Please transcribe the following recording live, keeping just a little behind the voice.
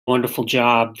wonderful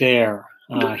job there.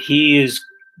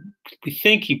 We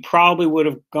think he probably would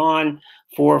have gone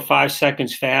 4 or 5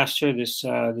 seconds faster this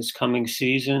coming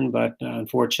season, but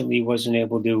unfortunately he wasn't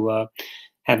able to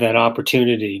have that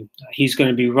opportunity. He's going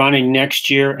to be running next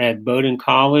year at Bowdoin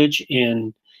College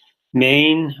in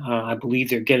Maine. I believe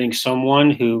they're getting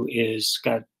someone who is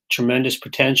got tremendous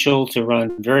potential to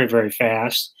run very, very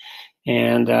fast,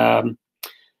 and I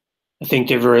think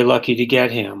they're very lucky to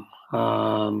get him.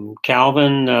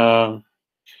 Calvin,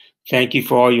 thank you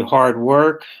for all your hard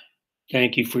work.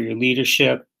 Thank you for your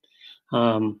leadership.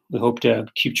 We hope to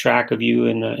keep track of you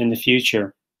in the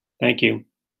future. Thank you.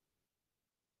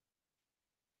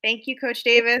 Thank you, Coach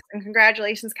Davis, and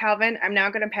congratulations, Calvin. I'm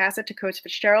now going to pass it to Coach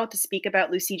Fitzgerald to speak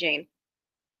about Lucy Jane.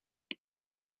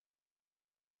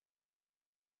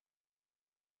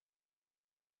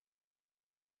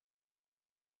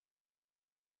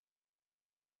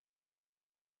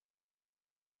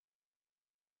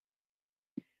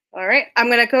 All right, I'm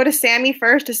going to go to Sammy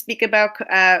first to speak about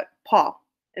Paul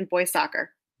in boys soccer.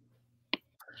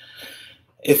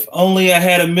 If only I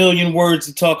had a million words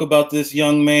to talk about this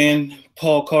young man,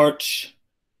 Paul Karch.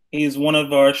 He is one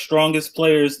of our strongest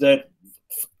players that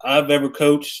I've ever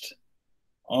coached.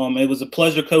 It was a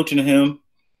pleasure coaching him.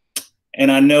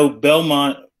 And I know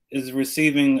Belmont is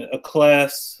receiving a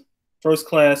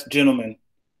first-class gentleman.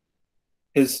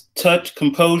 His touch,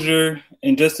 composure,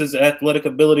 and just his athletic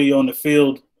ability on the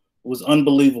field was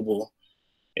unbelievable.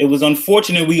 It was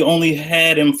unfortunate we only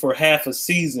had him for half a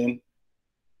season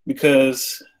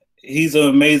because he's an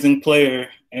amazing player.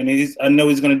 And I know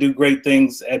he's going to do great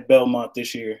things at Belmont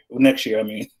next year, I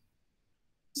mean.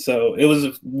 So it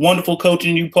was wonderful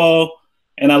coaching you, Paul,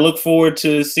 and I look forward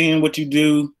to seeing what you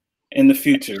do in the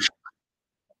future.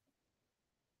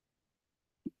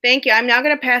 Thank you. I'm now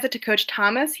going to pass it to Coach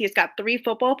Thomas. He's got 3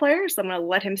 football players, so I'm going to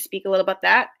let him speak a little about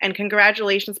that. And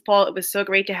congratulations, Paul. It was so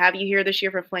great to have you here this year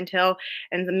for Flint Hill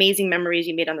and the amazing memories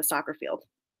you made on the soccer field.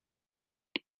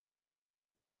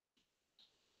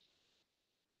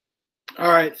 All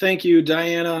right. Thank you,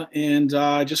 Diana. And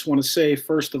I just want to say,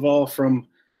 first of all, from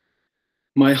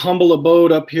my humble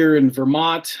abode up here in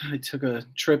Vermont, I took a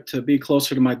trip to be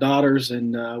closer to my daughters,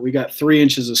 and we got 3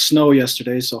 inches of snow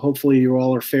yesterday. So hopefully you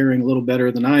all are faring a little better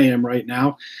than I am right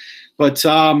now. But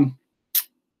I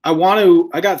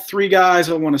got 3 guys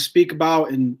I want to speak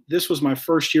about, and this was my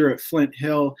first year at Flint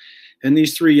Hill. And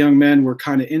these 3 young men were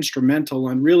kind of instrumental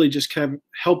and really just kept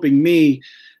helping me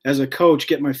as a coach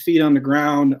get my feet on the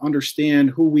ground,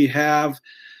 understand who we have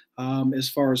as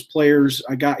far as players.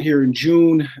 I got here in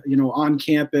June, on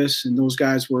campus, and those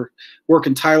guys were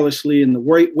working tirelessly in the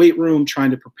weight room,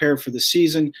 trying to prepare for the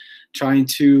season, trying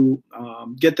to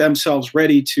get themselves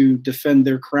ready to defend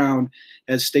their crown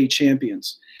as state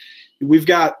champions. We've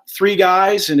got 3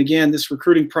 guys, and again, this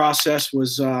recruiting process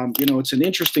was, it's an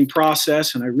interesting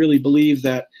process, and I really believe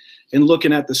that in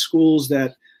looking at the schools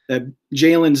that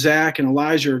Jalen, Zach, and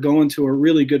Elijah are going to are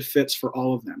really good fits for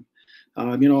all of them.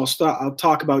 I'll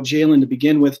talk about Jalen to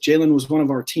begin with. Jalen was one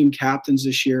of our team captains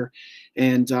this year,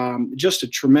 and just a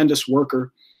tremendous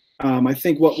worker. I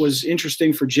think what was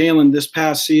interesting for Jalen this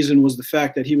past season was the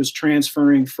fact that he was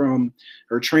transitioning from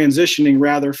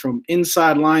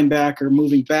inside linebacker,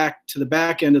 moving back to the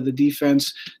back end of the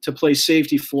defense to play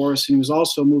safety for us. And he was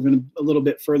also moving a little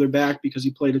bit further back because he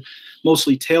played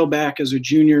mostly tailback as a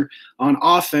junior on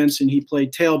offense, and he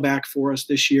played tailback for us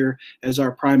this year as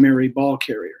our primary ball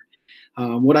carrier.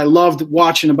 What I loved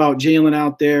watching about Jalen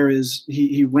out there is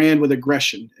he ran with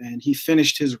aggression and he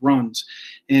finished his runs.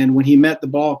 And when he met the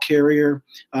ball carrier,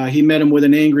 he met him with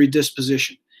an angry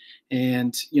disposition.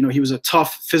 And, he was a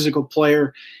tough physical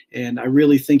player, and I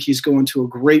really think he's going to a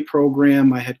great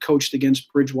program. I had coached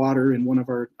against Bridgewater, and one of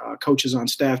our coaches on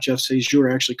staff, Jeff Sejour,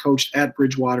 actually coached at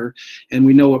Bridgewater, and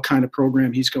we know what kind of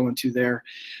program he's going to there.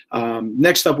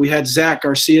 Next up, we had Zach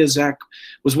Garcia. Zach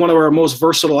was one of our most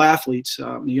versatile athletes.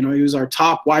 He was our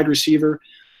top wide receiver.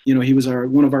 He was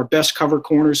one of our best cover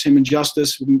corners, him and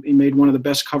Justice. He made one of the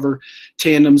best cover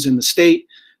tandems in the state.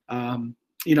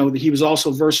 He was also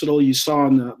versatile. You saw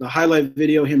in the highlight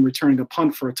video him returning a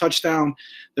punt for a touchdown.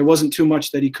 There wasn't too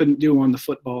much that he couldn't do on the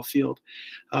football field.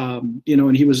 And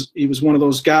he was one of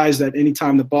those guys that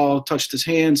anytime the ball touched his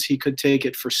hands, he could take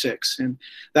it for 6. And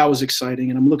that was exciting.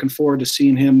 And I'm looking forward to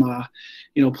seeing him,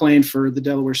 playing for the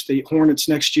Delaware State Hornets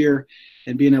next year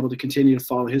and being able to continue to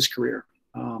follow his career.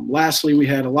 Lastly, we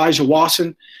had Elijah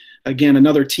Wasson, again,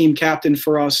 another team captain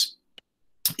for us.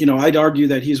 I'd argue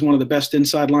that he's one of the best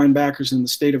inside linebackers in the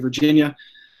state of Virginia,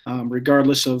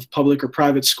 regardless of public or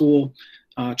private school.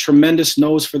 Tremendous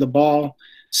nose for the ball,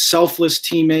 selfless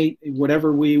teammate.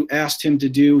 Whatever we asked him to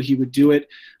do, he would do it.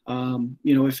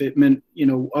 if it meant,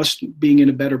 us being in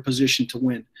a better position to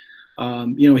win.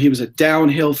 He was a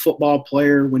downhill football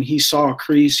player. When he saw a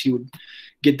crease, he would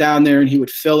get down there and he would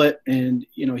fill it. And,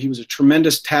 he was a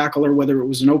tremendous tackler, whether it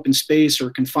was an open space or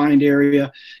a confined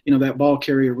area, that ball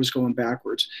carrier was going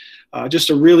backwards. Just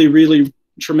a really, really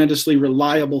tremendously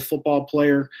reliable football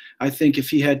player. I think if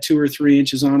he had 2 or 3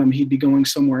 inches on him, he'd be going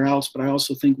somewhere else. But I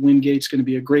also think Wingate's going to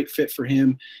be a great fit for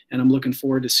him, and I'm looking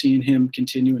forward to seeing him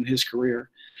continue in his career.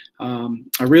 I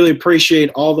really appreciate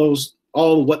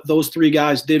all what those 3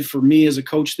 guys did for me as a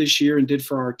coach this year and did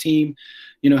for our team,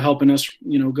 helping us,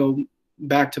 go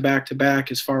back to back to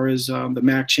back as far as the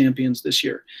MAC champions this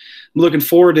year. I'm looking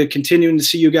forward to continuing to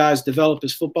see you guys develop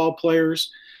as football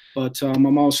players, but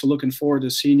I'm also looking forward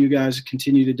to seeing you guys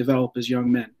continue to develop as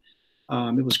young men.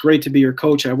 It was great to be your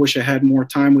coach. I wish I had more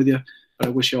time with you, but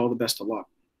I wish you all the best of luck.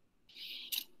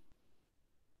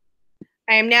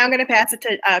 I am now going to pass it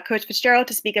to Coach Fitzgerald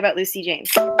to speak about Lucy Jane.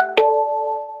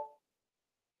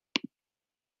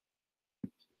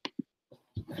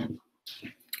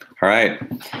 All right.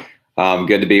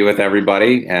 Good to be with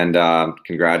everybody, and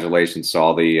congratulations to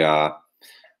all the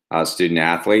student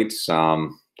athletes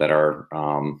that are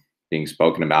being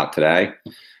spoken about today.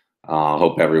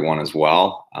 Hope everyone is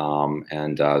well,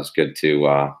 and it's good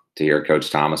to hear Coach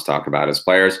Thomas talk about his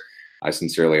players. I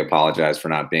sincerely apologize for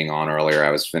not being on earlier.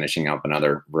 I was finishing up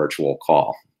another virtual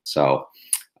call. So,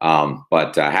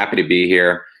 but happy to be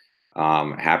here.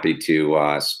 Happy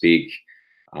to speak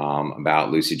about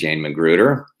Lucy Jane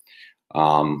Magruder.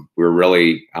 We're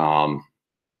really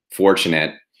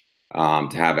fortunate to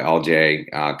have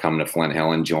LJ come to Flint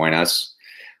Hill and join us.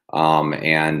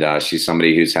 And she's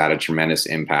somebody who's had a tremendous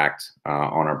impact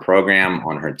on our program,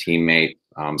 on her teammate,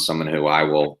 someone who I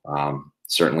will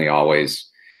certainly always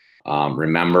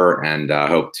remember and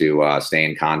hope to stay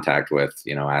in contact with,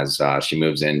 as she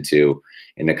moves into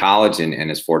college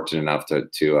and is fortunate enough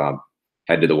to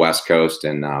head to the West Coast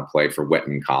and play for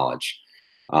Whitman College.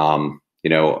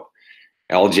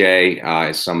 LJ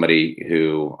is somebody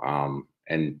who,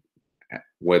 and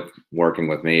with working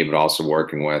with me, but also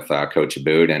working with Coach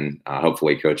Abood, and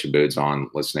hopefully Coach Abood's on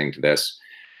listening to this.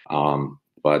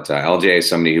 But LJ is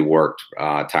somebody who worked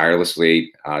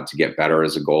tirelessly to get better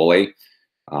as a goalie.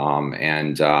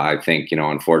 And I think,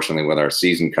 unfortunately with our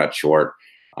season cut short,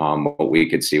 what we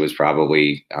could see was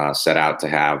probably set out to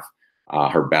have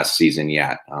her best season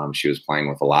yet. She was playing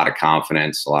with a lot of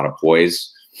confidence, a lot of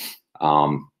poise.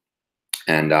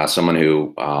 And someone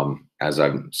who, as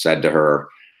I've said to her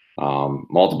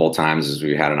multiple times as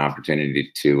we had an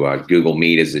opportunity to Google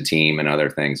Meet as a team and other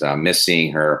things, miss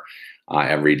seeing her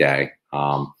every day.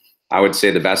 I would say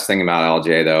the best thing about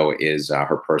LJ, though, is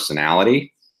her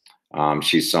personality.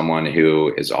 She's someone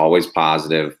who is always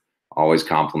positive, always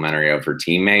complimentary of her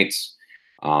teammates,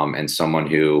 and someone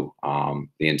who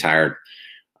the entire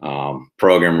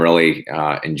program really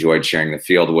enjoyed sharing the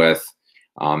field with.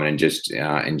 And just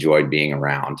enjoyed being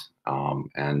around.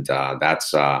 And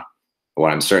that's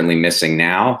what I'm certainly missing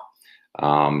now,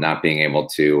 not being able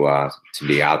to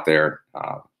be out there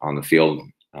on the field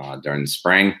during the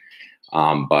spring.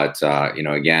 But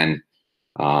again,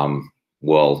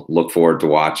 we'll look forward to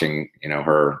watching,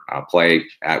 her play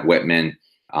at Whitman.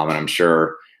 And I'm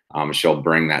sure she'll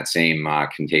bring that same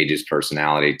contagious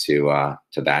personality to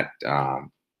that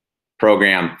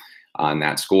program and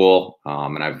that school.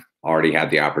 And I've already had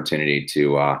the opportunity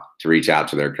to reach out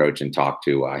to their coach and talk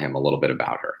to him a little bit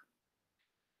about her.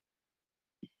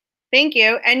 Thank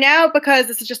you. And now, because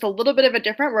this is just a little bit of a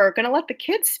different, we're going to let the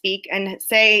kids speak and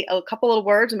say a couple of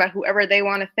words about whoever they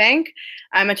want to thank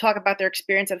and talk about their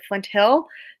experience at Flint Hill.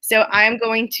 So I'm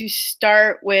going to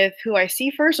start with who I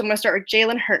see first. I'm going to start with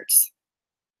Jalen Hurts.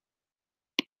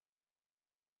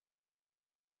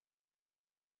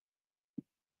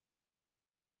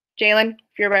 Jalen,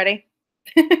 if you're ready.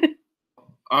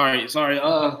 All right, sorry.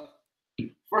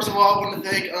 First of all, I want to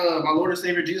thank my Lord and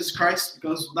Savior Jesus Christ,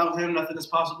 because without him, nothing is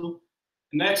possible.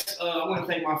 Next, I want to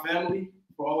thank my family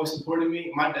for always supporting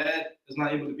me. My dad is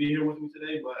not able to be here with me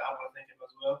today, but I want to thank him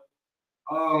as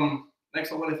well.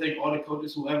 Next, I want to thank all the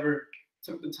coaches who ever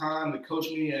took the time to coach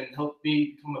me and help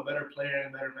me become a better player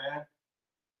and a better man.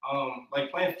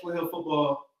 Like playing Flint Hill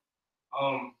football,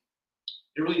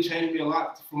 it really changed me a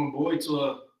lot from a boy to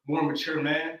a more mature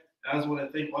man. I just want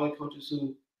to thank all the coaches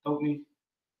who helped me.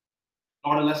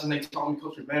 All the lessons they taught me,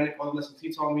 Coach Urbanek, all the lessons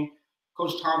he taught me.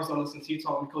 Coach Thomas, all the lessons he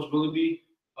taught me. Coach Willoughby,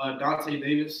 Dante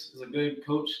Davis is a good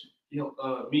coach. He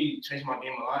helped me change my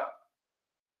game a lot.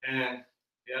 And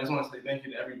yeah, I just want to say thank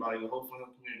you to everybody, the whole Flint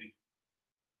Hill community.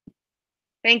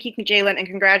 Thank you, Jalen, and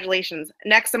congratulations.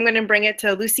 Next, I'm going to bring it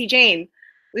to Lucy Jane.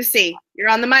 Lucy, you're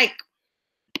on the mic.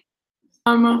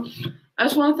 I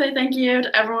just want to say thank you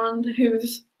to everyone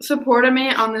who's supported me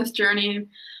on this journey,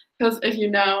 because if you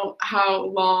know how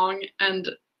long and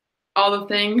all the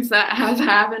things that has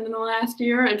happened in the last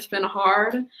year, it's been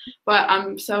hard, but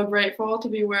I'm so grateful to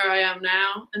be where I am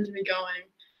now and to be going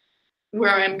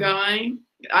where I'm going.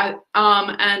 And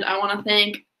I want to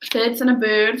thank Fitz and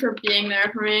Abood for being there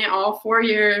for me all 4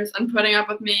 years and putting up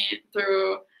with me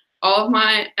through all of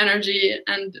my energy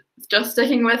and just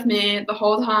sticking with me the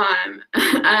whole time.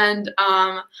 And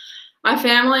my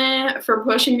family for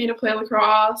pushing me to play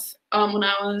lacrosse when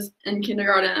I was in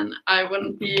kindergarten. I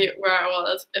wouldn't be where I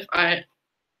was if I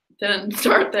didn't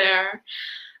start there.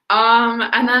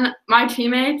 And then my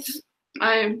teammates,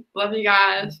 I love you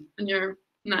guys and you're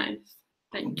nice.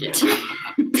 Thank you.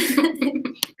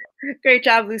 Great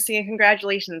job, Lucy, and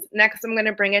congratulations. Next, I'm going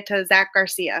to bring it to Zach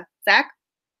Garcia. Zach?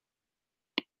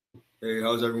 Hey,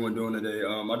 how's everyone doing today?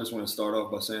 I just want to start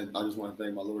off by saying I just want to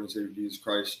thank my Lord and Savior Jesus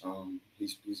Christ.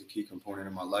 He's a key component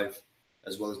in my life,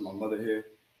 as well as my mother here.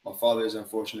 My father is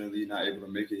unfortunately not able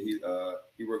to make it.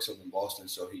 He works up in Boston,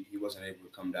 so he wasn't able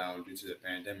to come down due to the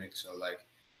pandemic. So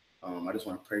I just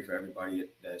want to pray for everybody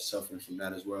that's suffering from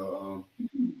that as well.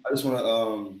 I just want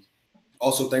to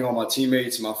also thank all my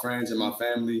teammates, my friends, and my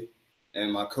family,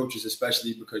 and my coaches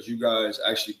especially, because you guys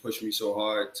actually pushed me so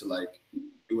hard to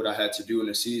do what I had to do in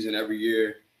the season every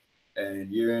year, and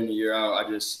year in and year out.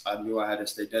 I knew I had to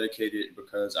stay dedicated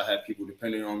because I had people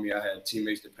depending on me. I had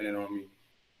teammates depending on me,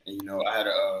 and I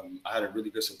had a really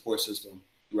good support system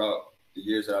throughout the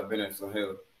years that I've been at Flint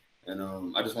Hill.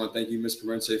 And I just want to thank you, Ms.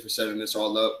 Parente, for setting this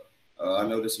all up. I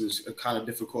know this was a kind of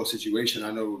difficult situation.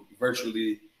 I know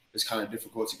virtually it's kind of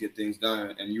difficult to get things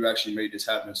done, and you actually made this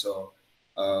happen. So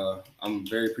I'm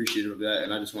very appreciative of that,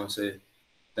 and I just want to say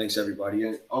thanks, everybody.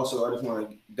 And also, I just want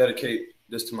to dedicate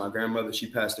this to my grandmother. She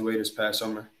passed away this past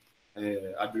summer, and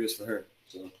I do this for her.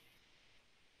 So,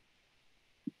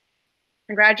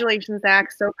 congratulations,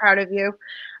 Zach. So proud of you.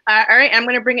 All right, I'm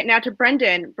going to bring it now to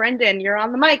Brendan. Brendan, you're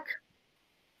on the mic.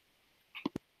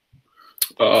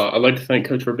 I'd like to thank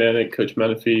Coach Urbanek, Coach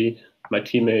Menifee, my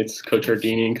teammates, Coach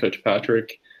Ardini, Coach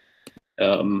Patrick.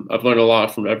 I've learned a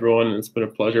lot from everyone, and it's been a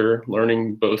pleasure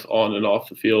learning both on and off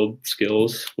the field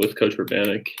skills with Coach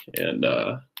Urbanek, and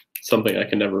something I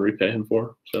can never repay him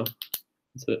for. So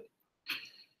that's it.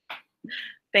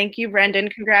 Thank you, Brendan.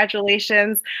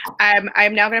 Congratulations.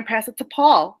 I'm now going to pass it to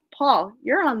Paul. Paul,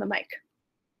 you're on the mic.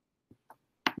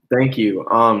 Thank you.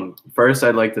 First,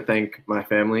 I'd like to thank my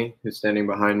family who's standing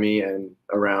behind me and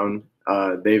around.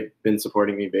 They've been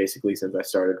supporting me basically since I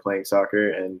started playing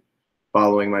soccer and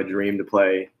following my dream to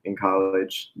play in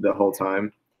college the whole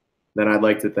time. Then I'd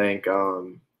like to thank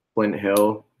Flint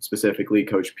Hill, specifically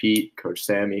Coach Pete, Coach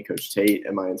Sammy, Coach Tate,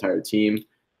 and my entire team,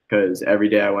 because every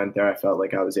day I went there, I felt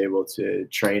like I was able to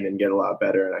train and get a lot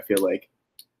better. And I feel like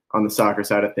on the soccer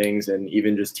side of things, and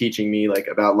even just teaching me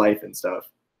about life and stuff,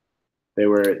 they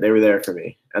were there for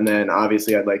me. And then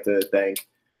obviously I'd like to thank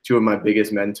two of my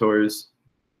biggest mentors,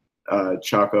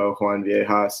 Chaco Juan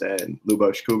Viejas and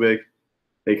Lubos Kubik.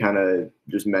 They kind of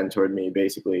just mentored me,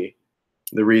 basically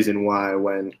the reason why I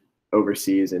went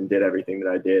overseas and did everything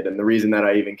that I did. And the reason that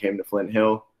I even came to Flint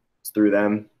Hill is through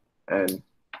them, and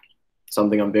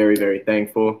something I'm very, very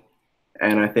thankful.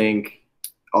 And I think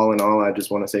all in all, I just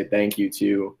want to say thank you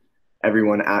to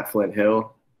everyone at Flint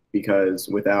Hill, because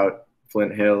without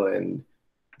Flint Hill and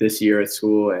this year at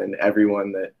school and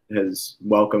everyone that has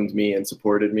welcomed me and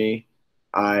supported me,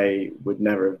 I would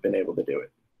never have been able to do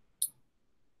it.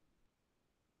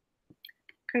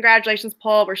 Congratulations,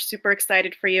 Paul. We're super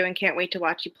excited for you and can't wait to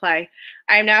watch you play.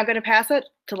 I'm now going to pass it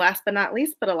to last but not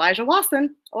least, but Elijah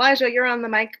Wasson. Elijah, you're on the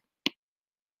mic.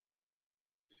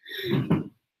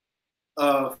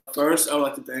 First, I would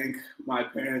like to thank my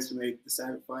parents who made the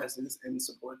sacrifices and the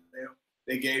support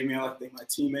they gave me. I like to thank my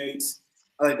teammates.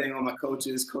 I like to thank all my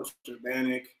coaches, Coach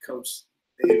Urbanek, Coach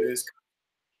Davis,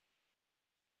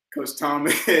 Coach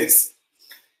Thomas,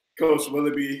 Coach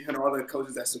Willoughby, and all the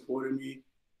coaches that supported me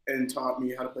and taught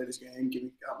me how to play this game,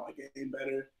 got my game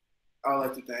better. I would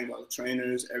like to thank all the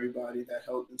trainers, everybody that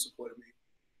helped and supported me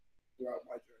throughout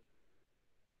my journey.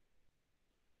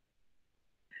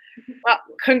 Well,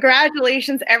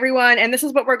 congratulations, everyone. And this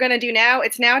is what we're going to do now.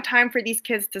 It's now time for these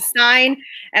kids to sign.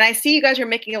 And I see you guys are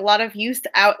making a lot of use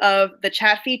out of the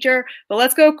chat feature, but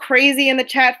let's go crazy in the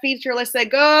chat feature. Let's say,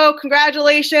 go,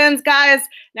 congratulations, guys.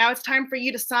 Now it's time for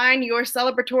you to sign your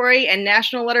celebratory and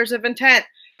national letters of intent.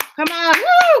 Come on,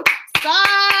 woo!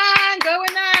 Sign, go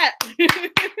in that.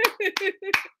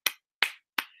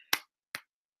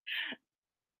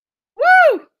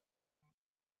 Woo!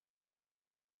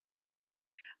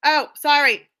 Oh,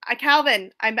 sorry.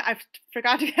 Calvin, I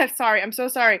forgot to. Sorry, I'm so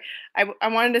sorry. I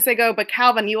wanted to say go, but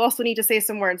Calvin, you also need to say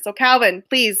some words. So Calvin,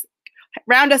 please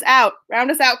round us out. Round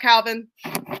us out, Calvin.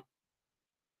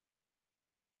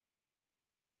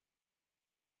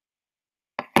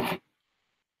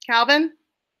 Calvin,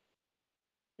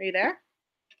 are you there?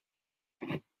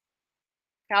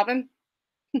 Calvin.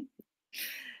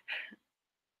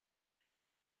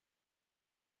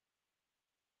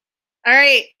 All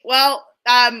right. Well,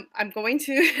 I'm going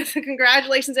to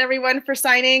congratulations everyone for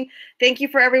signing. Thank you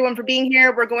for everyone for being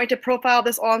here. We're going to profile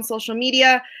this all on social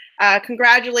media.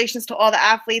 Congratulations to all the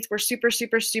athletes. We're super,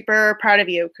 super, super proud of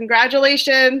you.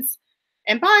 Congratulations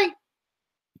and bye.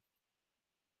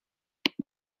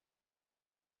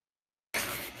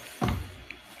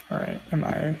 All right. Am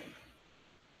I?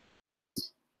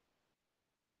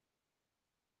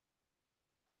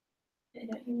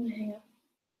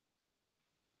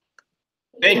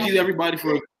 Thank you, everybody,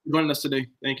 for joining us today.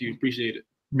 Thank you. Appreciate it.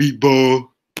 Meatball.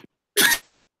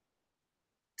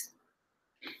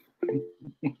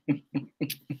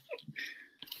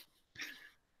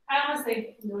 I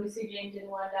honestly noticed James didn't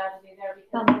want Dad to be there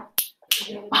because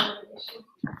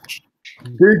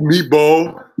Big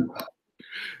meatball.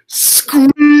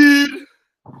 Squid.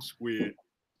 Squid.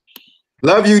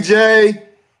 Love you, Jay.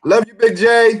 Love you, Big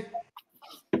Jay.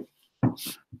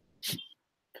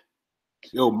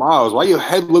 Yo, Miles, why your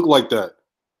head look like that?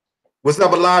 What's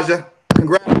up, Elijah?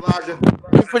 Congrats, Elijah.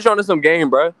 Let me put you onto some game,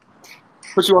 bro.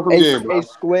 Put you on some game, bro. Hey,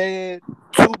 Squid.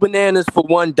 2 bananas for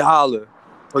 $1.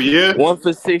 Oh, yeah? 1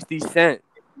 for 60 cents.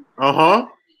 Uh-huh.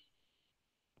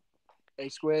 Hey,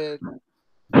 Squid.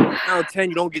 Now 10,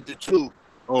 you don't get the 2.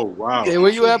 Oh, wow. Okay,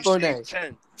 where you at for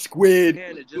that? Squid.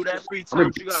 Do that 3 I'm in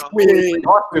times. You got Squid.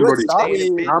 Boston, buddy.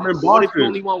 I'm in What if you Boston.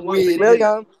 only want 1 Squid.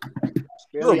 banana?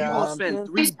 Look, you William. gonna spend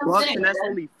 $3 and that's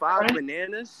only 5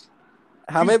 bananas?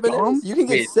 How many bananas? You can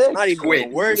get 6. Not even gonna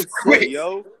work,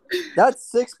 yo. That's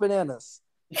 6 bananas.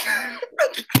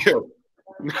 Yo.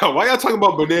 No, why y'all talking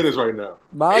about bananas right now?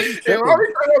 Miles is tripping.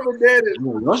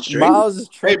 That's Miles is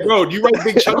Hey, tripping. bro, do you write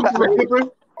big chunks in the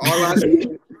paper? All I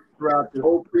see throughout the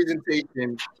whole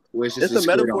presentation was just It's a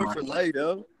squid metaphor on for my- life,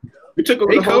 yo. You took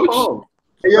over Hey, the whole Coach. phone.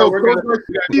 Hey, yo, Coach,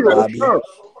 Bobby.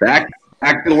 Back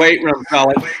to the weight room,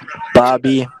 fellas.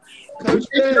 Bobby. Coach,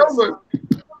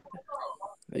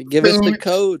 Give us the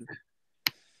code.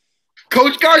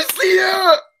 Coach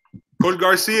Garcia. Coach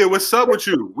Garcia, what's up with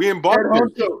you? We in Boston.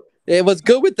 Hey, what's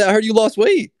good with that? I heard you lost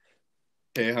weight.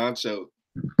 Hey, Honcho.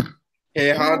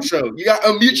 Hey, Honcho. You got to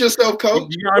unmute yourself, Coach.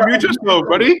 You gotta mute yourself,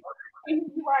 buddy.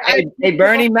 Hey,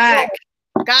 Bernie Mac.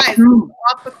 Guys,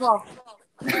 off the call.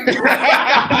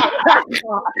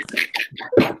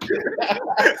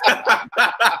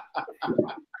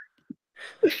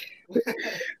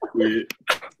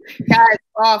 Guys,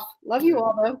 off. Love you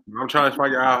all though. I'm trying to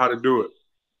figure out how to do it.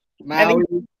 I think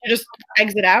you just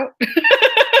exit out.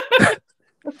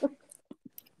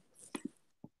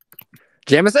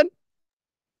 Jamison?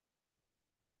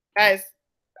 Guys,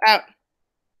 out.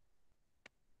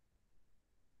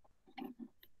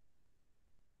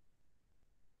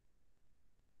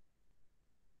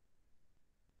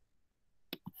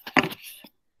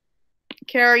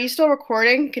 Kara, are you still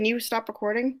recording? Can you stop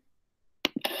recording?